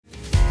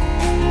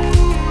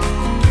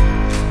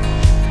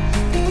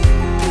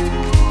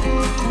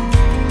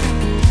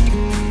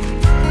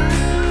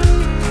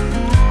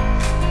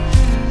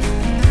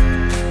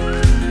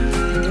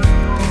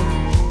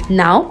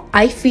Now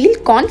I feel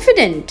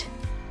confident.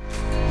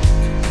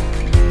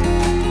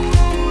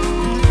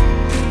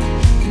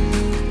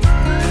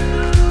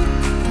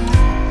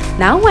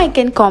 Now I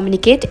can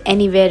communicate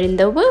anywhere in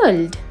the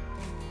world.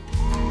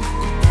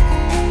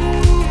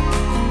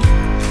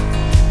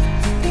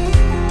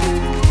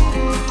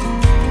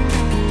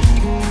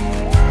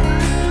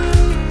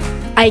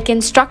 I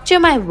can structure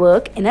my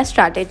work in a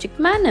strategic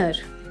manner.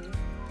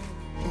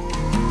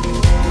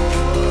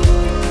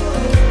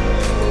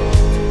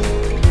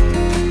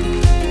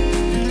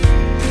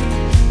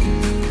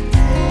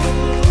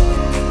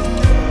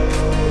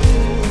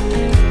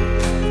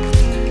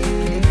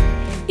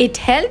 It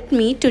helped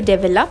me to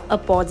develop a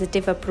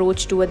positive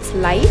approach towards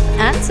life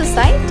and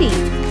society.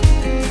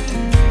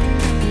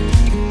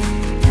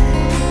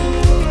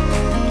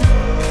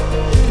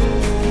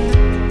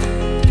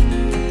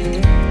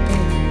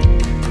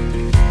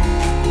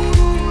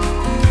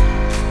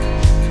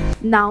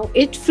 Now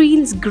it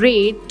feels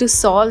great to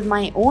solve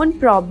my own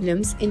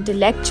problems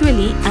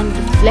intellectually and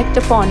reflect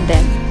upon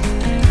them.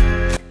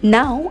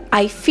 Now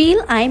I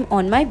feel I'm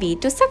on my way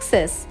to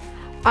success.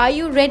 Are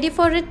you ready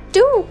for it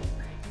too?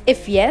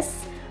 If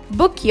yes,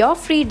 book your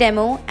free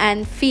demo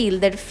and feel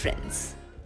the difference.